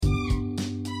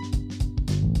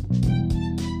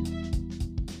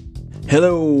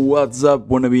Hello, what's up,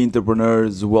 wannabe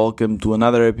entrepreneurs? Welcome to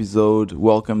another episode.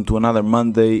 Welcome to another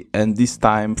Monday, and this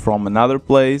time from another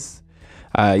place.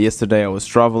 Yesterday I was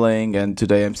traveling, and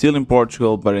today I'm still in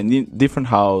Portugal, but in a different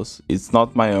house. It's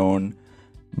not my own,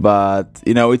 but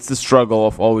it's the struggle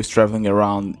of always traveling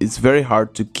around. It's very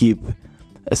hard to keep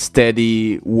a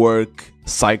steady work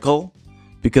cycle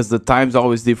because the time's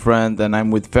always different, and I'm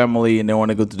with family, and they want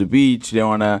to go to the beach. They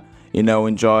want to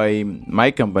enjoy my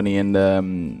company,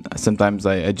 and sometimes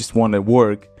I just want to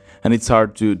work, and it's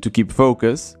hard to keep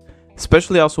focus,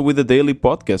 especially also with the daily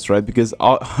podcast, right? Because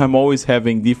I'm always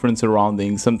having different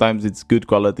surroundings. Sometimes it's good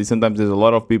quality, sometimes there's a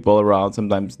lot of people around,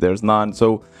 sometimes there's none,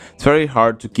 so it's very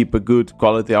hard to keep a good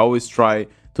quality. I always try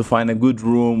to find a good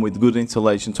room with good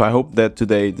installation, so I hope that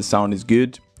today the sound is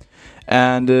good.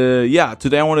 And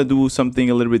today I want to do something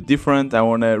a little bit different. I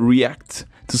want to react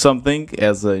to something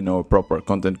as a proper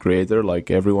content creator,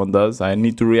 like everyone does. I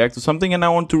need to react to something, and I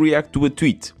want to react to a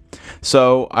tweet.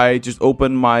 So I just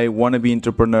opened my Wannabe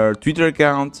Entrepreneur Twitter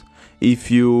account.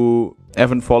 If you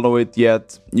haven't followed it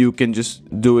yet, you can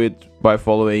just do it by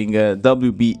following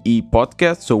WBE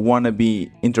Podcast. So Wannabe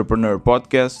Entrepreneur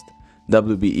Podcast,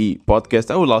 WBE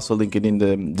Podcast. I will also link it in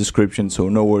the description, so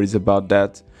no worries about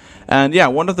that. And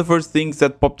one of the first things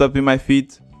that popped up in my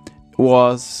feed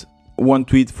was one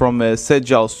tweet from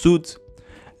Sejal Sood,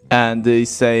 and he's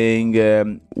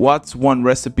saying, "What's one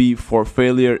recipe for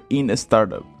failure in a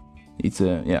startup?" It's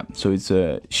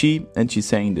she, and she's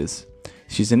saying this.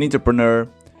 She's an entrepreneur,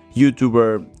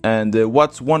 YouTuber, and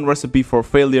what's one recipe for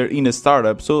failure in a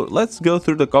startup? So let's go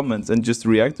through the comments and just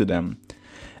react to them.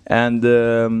 And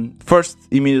first,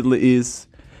 immediately is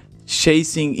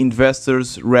chasing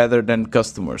investors rather than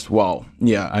customers. Wow,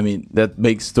 that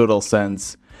makes total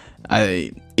sense.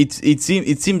 It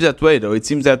seems that way though. It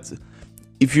seems that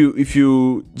if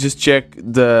you just check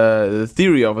the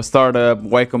theory of a startup,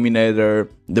 Y Combinator,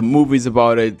 the movies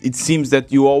about it, it seems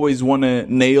that you always want to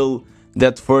nail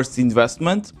that first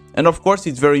investment. And of course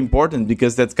it's very important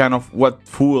because that's kind of what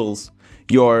fuels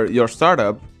your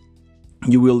startup.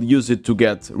 You will use it to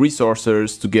get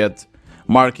resources, to get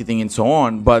marketing and so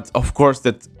on, but of course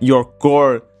that your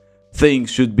core thing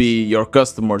should be your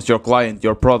customers, your client,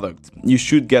 your product. You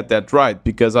should get that right,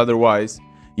 because otherwise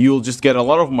you'll just get a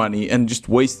lot of money and just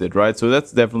waste it, right? So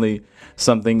that's definitely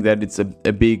something that it's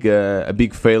a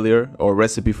big failure or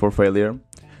recipe for failure.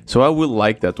 So I will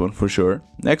like that one for sure.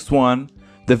 Next one,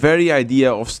 the very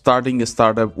idea of starting a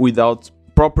startup without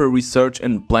proper research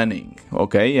and planning.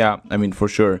 Okay, for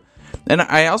sure. And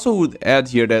I also would add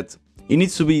here that it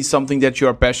needs to be something that you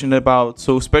are passionate about.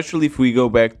 So especially if we go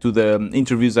back to the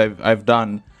interviews I've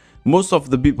done, most of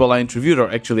the people I interviewed,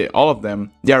 or actually all of them,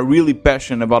 they are really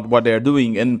passionate about what they are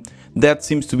doing. And that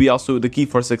seems to be also the key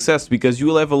for success, because you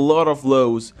will have a lot of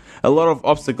lows, a lot of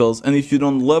obstacles. And if you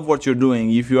don't love what you're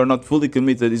doing, if you are not fully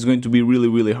committed, it's going to be really,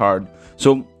 really hard.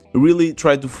 So really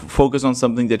try to focus on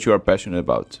something that you are passionate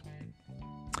about.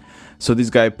 So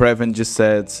this guy Previn just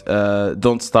said,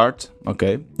 don't start.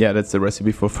 Okay, that's the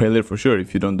recipe for failure for sure.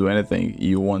 If you don't do anything,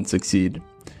 you won't succeed.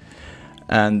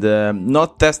 And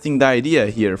not testing the idea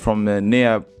here from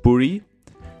Nea Puri.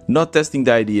 Not testing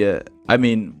the idea. I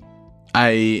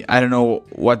don't know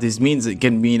what this means. It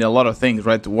can mean a lot of things,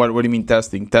 right? What do you mean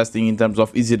testing? Testing in terms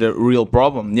of, is it a real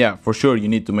problem? Yeah, for sure. You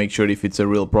need to make sure if it's a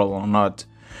real problem or not.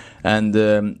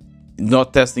 And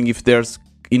not testing if there's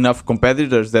enough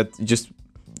competitors that just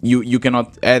you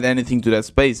cannot add anything to that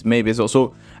space, maybe. So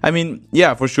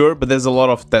for sure, but there's a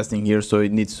lot of testing here, so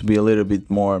it needs to be a little bit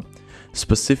more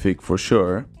specific for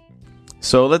sure.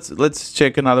 So let's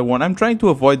check another one. I'm trying to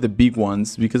avoid the big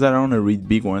ones because I don't want to read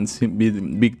big ones,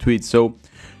 big tweets. So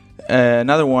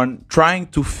another one, trying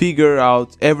to figure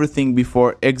out everything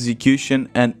before execution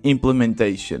and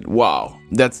implementation. Wow,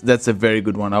 that's a very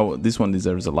good one. This one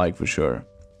deserves a like for sure.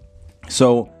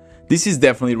 So this is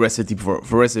definitely recipe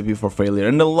for failure,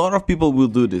 and a lot of people will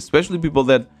do this, especially people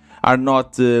that are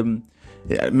not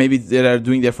maybe that are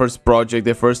doing their first project,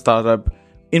 their first startup.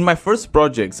 In my first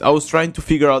projects, I was trying to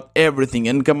figure out everything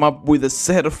and come up with a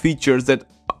set of features that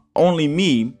only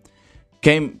me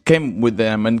came with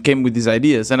them and came with these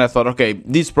ideas. And I thought, okay,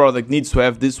 this product needs to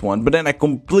have this one, but then I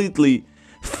completely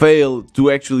failed to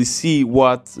actually see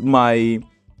what my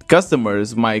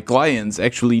customers, my clients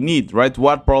actually need, right?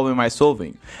 What problem am I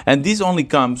solving? And this only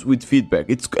comes with feedback.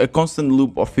 It's a constant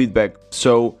loop of feedback.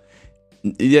 So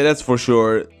that's for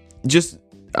sure.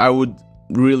 I would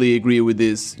really agree with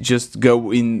this. Just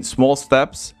go in small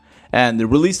steps and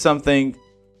release something,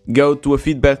 go to a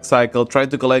feedback cycle, try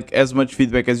to collect as much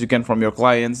feedback as you can from your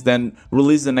clients, then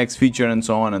release the next feature, and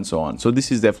so on and so on. So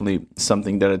this is definitely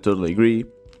something that I totally agree.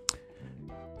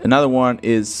 Another one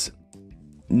is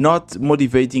not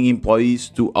motivating employees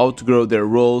to outgrow their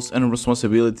roles and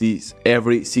responsibilities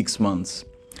every 6 months.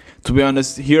 To be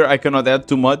honest, here I cannot add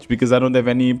too much because I don't have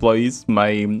any employees.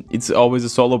 It's always a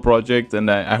solo project, and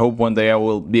I hope one day I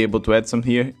will be able to add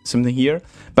something here.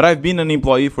 But I've been an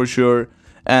employee for sure,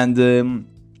 and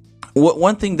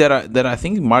one thing that I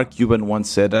think Mark Cuban once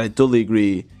said, I totally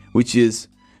agree, which is,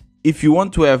 if you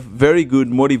want to have very good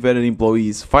motivated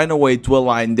employees, find a way to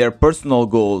align their personal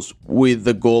goals with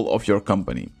the goal of your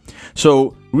company.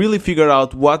 So really figure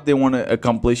out what they want to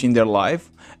accomplish in their life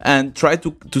and try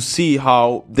to see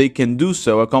how they can do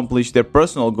so, accomplish their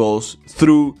personal goals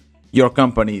through your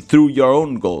company, through your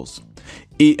own goals.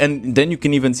 And then you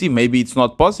can even see, maybe it's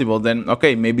not possible, then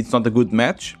okay, maybe it's not a good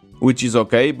match, which is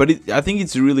okay, but I think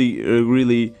it's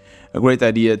really a great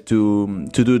idea to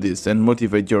do this and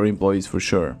motivate your employees for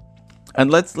sure. And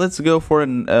let's go for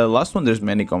a last one. There's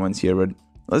many comments here, but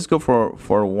let's go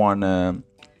for one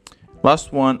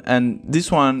last one. And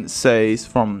this one says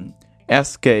from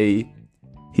SK.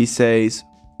 He says,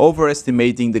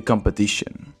 overestimating the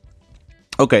competition.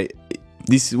 Okay,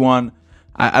 this one,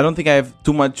 I don't think I have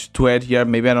too much to add here.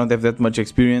 Maybe I don't have that much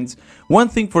experience. One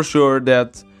thing for sure,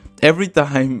 that every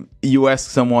time you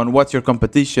ask someone what's your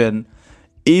competition,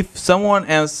 if someone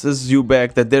answers you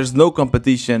back that there's no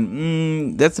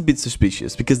competition, that's a bit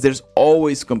suspicious, because there's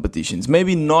always competitions.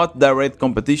 Maybe not direct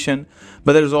competition,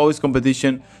 but there's always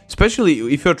competition, especially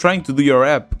if you're trying to do your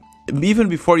app. Even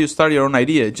before you start your own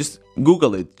idea, just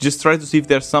Google it. Just try to see if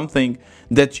there's something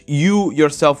that you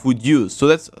yourself would use. So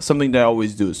that's something that I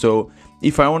always do. So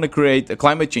if I want to create a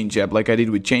climate change app like I did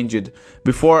with Change.it,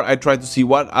 before I try to see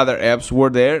what other apps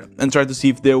were there and try to see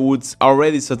if they would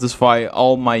already satisfy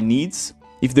all my needs,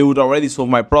 if they would already solve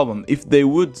my problem. If they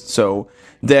would so,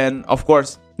 then of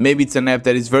course, maybe it's an app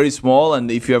that is very small, and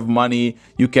if you have money,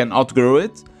 you can outgrow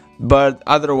it. But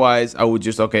otherwise, I would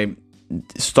just,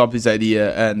 stop this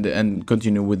idea and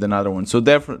continue with another one. So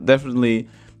definitely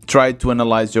try to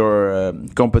analyze your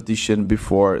competition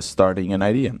before starting an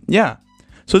idea. Yeah.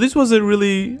 So this was a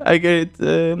really,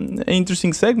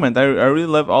 interesting segment. I really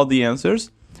love all the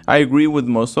answers. I agree with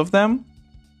most of them.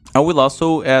 I will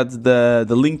also add the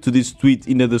link to this tweet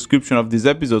in the description of this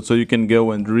episode, so you can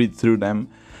go and read through them.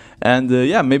 And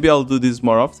maybe I'll do this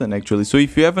more often, actually. So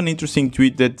if you have an interesting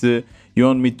tweet that you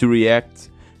want me to react,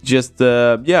 just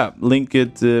link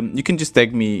it. You can just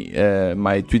tag me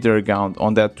my Twitter account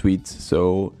on that tweet,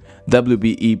 so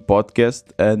WBE podcast,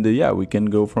 and we can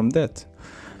go from that.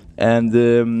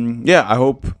 And I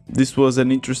hope this was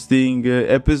an interesting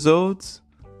episode.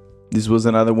 This was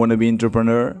another Wannabe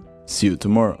Entrepreneur. See you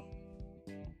tomorrow.